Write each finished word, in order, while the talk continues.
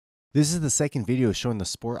This is the second video showing the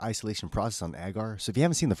spore isolation process on Agar, so if you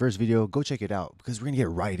haven't seen the first video, go check it out because we're going to get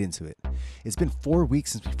right into it. It's been 4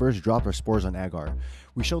 weeks since we first dropped our spores on Agar.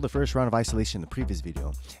 We showed the first round of isolation in the previous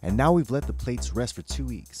video, and now we've let the plates rest for 2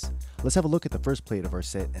 weeks. Let's have a look at the first plate of our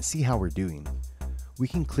set and see how we're doing. We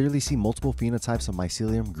can clearly see multiple phenotypes of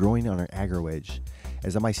mycelium growing on our agar wedge.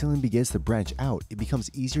 As the mycelium begins to branch out, it becomes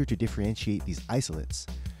easier to differentiate these isolates.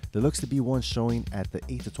 There looks to be one showing at the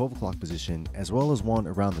 8 to 12 o'clock position, as well as one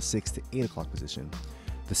around the 6 to 8 o'clock position.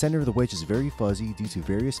 The center of the wedge is very fuzzy due to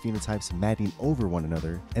various phenotypes matting over one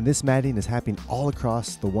another, and this matting is happening all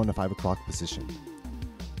across the 1 to 5 o'clock position.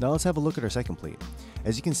 Now let's have a look at our second plate.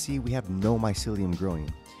 As you can see, we have no mycelium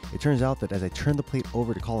growing. It turns out that as I turned the plate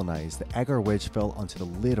over to colonize, the agar wedge fell onto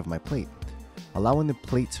the lid of my plate. Allowing the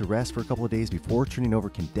plate to rest for a couple of days before turning over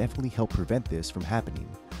can definitely help prevent this from happening.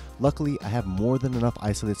 Luckily, I have more than enough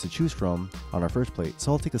isolates to choose from on our first plate,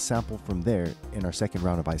 so I'll take a sample from there in our second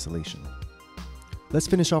round of isolation. Let's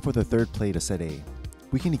finish off with our third plate of set A.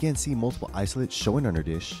 We can again see multiple isolates showing on our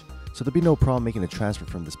dish, so there'll be no problem making a transfer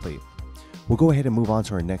from this plate. We'll go ahead and move on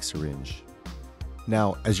to our next syringe.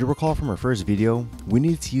 Now, as you recall from our first video, we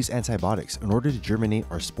needed to use antibiotics in order to germinate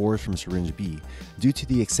our spores from syringe B due to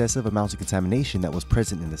the excessive amounts of contamination that was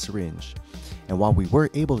present in the syringe. And while we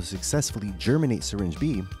were able to successfully germinate syringe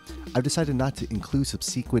B, I've decided not to include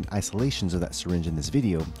subsequent isolations of that syringe in this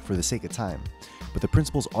video for the sake of time, but the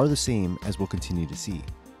principles are the same as we'll continue to see.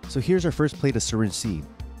 So here's our first plate of syringe C.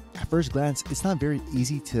 At first glance, it's not very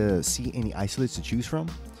easy to see any isolates to choose from.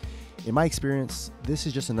 In my experience, this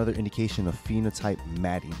is just another indication of phenotype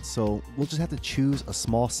matting, so we'll just have to choose a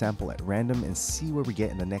small sample at random and see where we get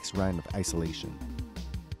in the next round of isolation.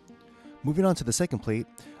 Moving on to the second plate,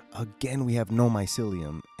 again we have no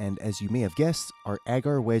mycelium, and as you may have guessed, our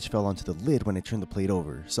agar wedge fell onto the lid when I turned the plate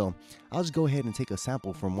over, so I'll just go ahead and take a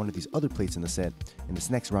sample from one of these other plates in the set in this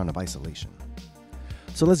next round of isolation.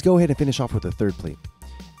 So let's go ahead and finish off with the third plate.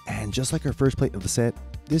 And just like our first plate of the set,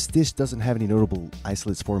 this dish doesn't have any notable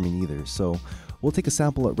isolates forming either, so we'll take a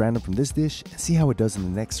sample at random from this dish and see how it does in the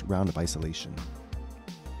next round of isolation.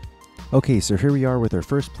 Okay, so here we are with our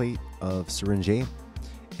first plate of syringe A,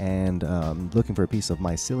 and looking for a piece of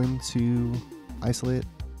mycelium to isolate.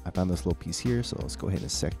 I found this little piece here, so let's go ahead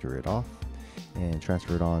and sector it off and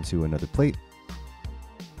transfer it on to another plate.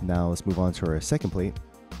 Now let's move on to our second plate.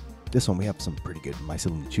 This one we have some pretty good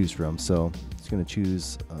mycelium to choose from, so I'm just going to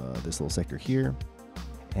choose this little sector here,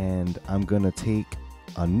 and I'm going to take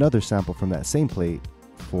another sample from that same plate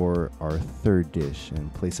for our third dish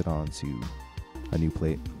and place it onto a new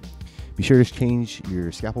plate. Be sure to change your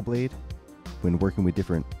scalpel blade when working with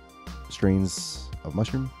different strains of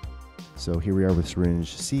mushroom. So here we are with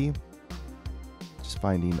syringe C, just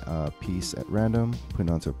finding a piece at random, putting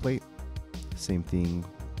it onto a plate. Same thing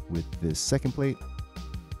with this second plate,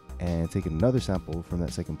 and taking another sample from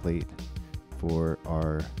that second plate for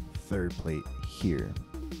our third plate here.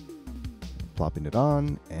 Plopping it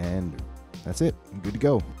on, and that's it. I'm good to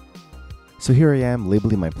go. So here I am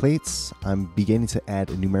labeling my plates. I'm beginning to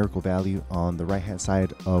add a numerical value on the right hand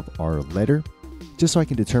side of our letter, just so I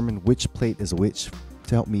can determine which plate is which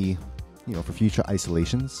to help me, for future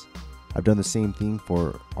isolations. I've done the same thing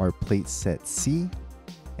for our plate set C.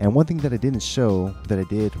 And one thing that I didn't show that I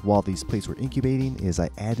did while these plates were incubating is I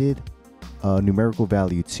added a numerical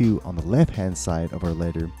value 2 on the left hand side of our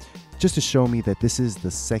letter, just to show me that this is the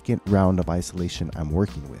second round of isolation I'm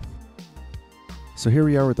working with. So here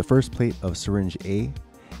we are with the first plate of syringe A,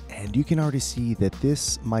 and you can already see that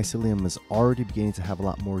this mycelium is already beginning to have a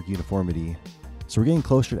lot more uniformity. So we're getting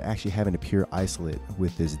closer to actually having a pure isolate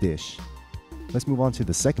with this dish. Let's move on to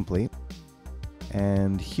the second plate.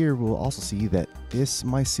 And here we'll also see that this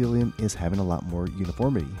mycelium is having a lot more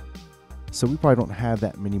uniformity. So we probably don't have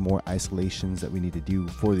that many more isolations that we need to do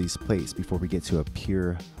for these plates before we get to a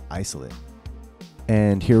pure isolate.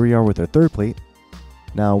 And here we are with our third plate.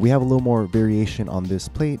 Now we have a little more variation on this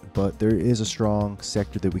plate, but there is a strong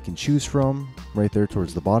sector that we can choose from right there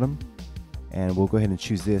towards the bottom. And we'll go ahead and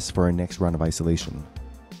choose this for our next round of isolation.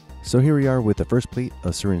 So here we are with the first plate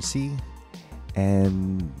of syringe C,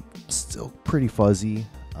 and still pretty fuzzy.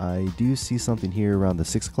 I do see something here around the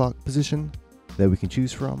 6 o'clock position that we can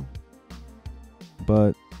choose from,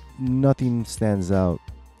 but nothing stands out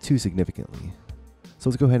too significantly. So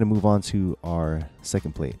let's go ahead and move on to our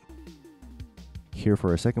second plate. Here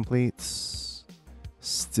for our second plate,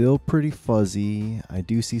 still pretty fuzzy. I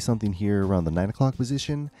do see something here around the 9 o'clock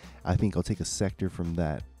position. I think I'll take a sector from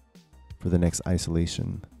that for the next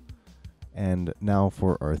isolation. And now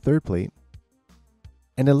for our third plate,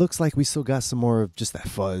 And it looks like we still got some more of just that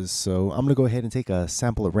fuzz. So I'm going to go ahead and take a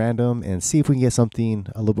sample at random and see if we can get something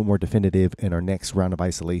a little bit more definitive in our next round of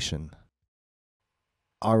isolation.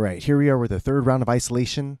 All right, here we are with the third round of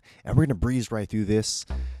isolation, and we're going to breeze right through this,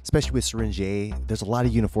 especially with syringe A. There's a lot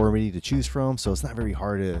of uniformity to choose from, so it's not very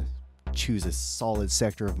hard to choose a solid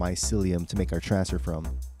sector of mycelium to make our transfer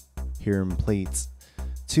from. Here in plate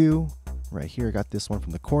 2, right here, I got this one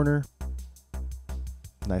from the corner.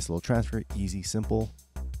 Nice little transfer, easy, simple.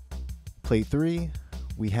 Plate 3,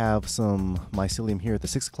 we have some mycelium here at the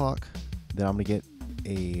 6 o'clock that I'm going to get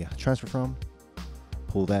a transfer from.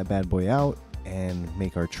 Pull that bad boy out and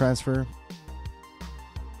make our transfer.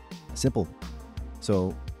 Simple.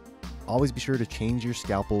 So always be sure to change your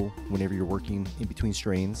scalpel whenever you're working in between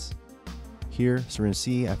strains. Here, syringe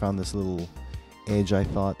C, I found this little edge I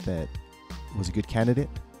thought that was a good candidate.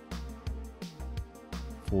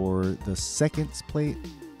 For the second plate,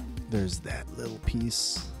 there's that little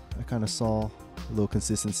piece. I kind of saw a little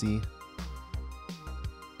consistency.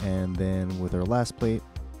 And then with our last plate,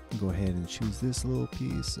 go ahead and choose this little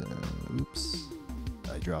piece. Oops,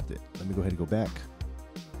 I dropped it. Let me go ahead and go back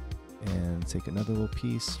and take another little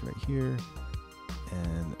piece right here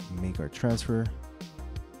and make our transfer.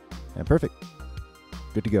 And perfect,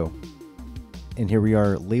 good to go. And here we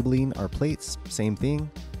are labeling our plates, same thing.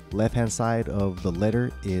 Left hand side of the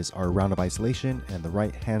letter is our round of isolation and the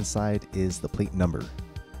right hand side is the plate number.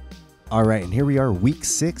 All right, and here we are, week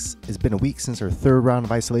 6. It's been a week since our third round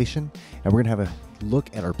of isolation, and we're gonna have a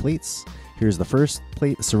look at our plates. Here's the first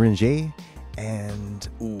plate, syringe A, and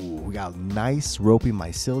ooh, we got nice ropey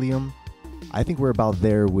mycelium. I think we're about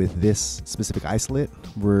there with this specific isolate.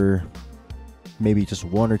 We're maybe just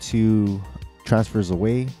 1 or 2 transfers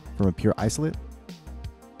away from a pure isolate.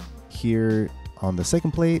 Here on the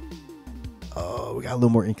second plate, we got a little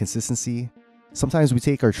more inconsistency. Sometimes we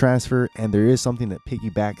take our transfer and there is something that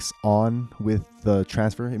piggybacks on with the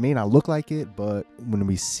transfer. It may not look like it, but when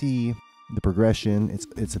we see the progression,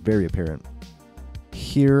 it's very apparent.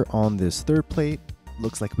 Here on this third plate,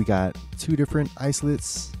 looks like we got 2 different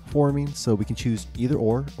isolates forming, so we can choose either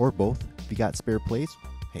or both. If you got spare plates,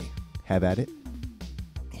 hey, have at it.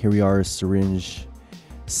 Here we are, syringe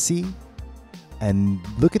C. And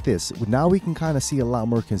look at this. Now we can kind of see a lot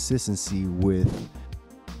more consistency with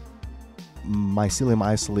mycelium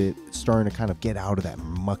isolate starting to kind of get out of that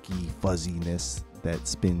mucky fuzziness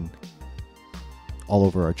that's been all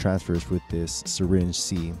over our transfers with this syringe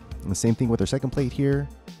C. And the same thing with our second plate here.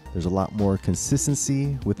 There's a lot more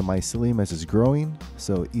consistency with the mycelium as it's growing,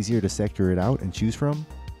 so easier to sector it out and choose from.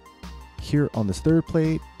 Here on this third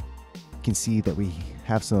plate, you can see that we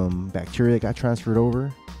have some bacteria that got transferred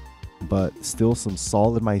over, but still some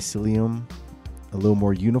solid mycelium, a little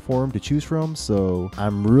more uniform to choose from. So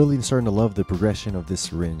I'm really starting to love the progression of this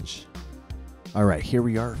syringe. All right, here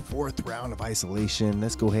we are, 4th round of isolation.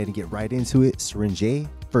 Let's go ahead and get right into it. Syringe A,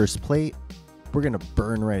 first plate. We're gonna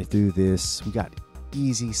burn right through this. We got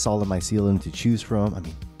easy, solid mycelium to choose from. I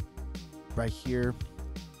mean, right here,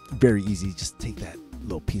 very easy. Just take that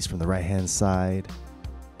little piece from the right hand side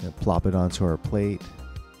and plop it onto our plate.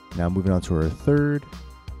 Now moving on to our third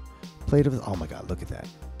plate of, oh my God, look at that.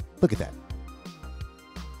 Look at that.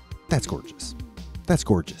 That's gorgeous. That's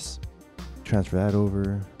gorgeous. Transfer that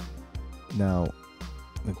over. Now,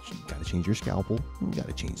 you gotta change your scalpel. You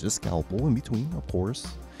gotta change the scalpel in between, of course.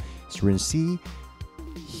 Syringe C.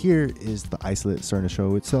 Here is the isolate starting to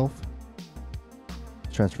show itself.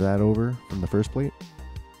 Transfer that over from the first plate.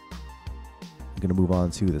 I'm gonna move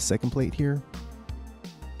on to the second plate here.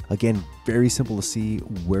 Again, very simple to see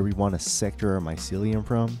where we want to sector our mycelium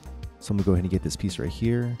from. So I'm gonna go ahead and get this piece right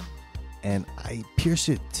here. And I pierced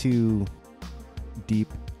it too deep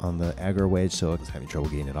on the agar wedge, so I was having trouble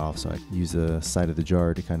getting it off, so I use the side of the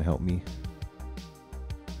jar to kind of help me.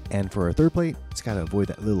 And for our third plate, just gotta avoid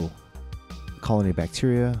that little colony of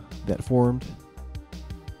bacteria that formed.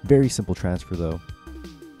 Very simple transfer though.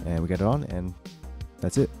 And we got it on, and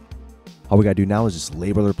that's it. All we gotta do now is just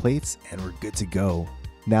label our plates, and we're good to go.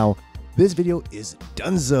 Now, this video is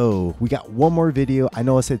donezo. We got one more video. I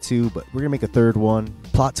know I said 2, but we're gonna make a third one.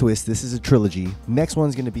 Plot twist, this is a trilogy. Next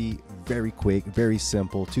one's gonna be very quick, very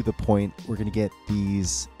simple, to the point. We're gonna get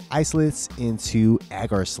these isolates into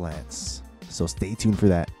agar slants. So stay tuned for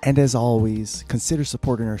that. And as always, consider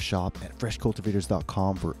supporting our shop at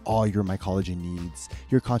freshcultivators.com for all your mycology needs.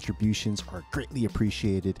 Your contributions are greatly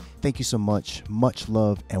appreciated. Thank you so much. Much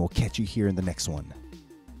love, and we'll catch you here in the next one.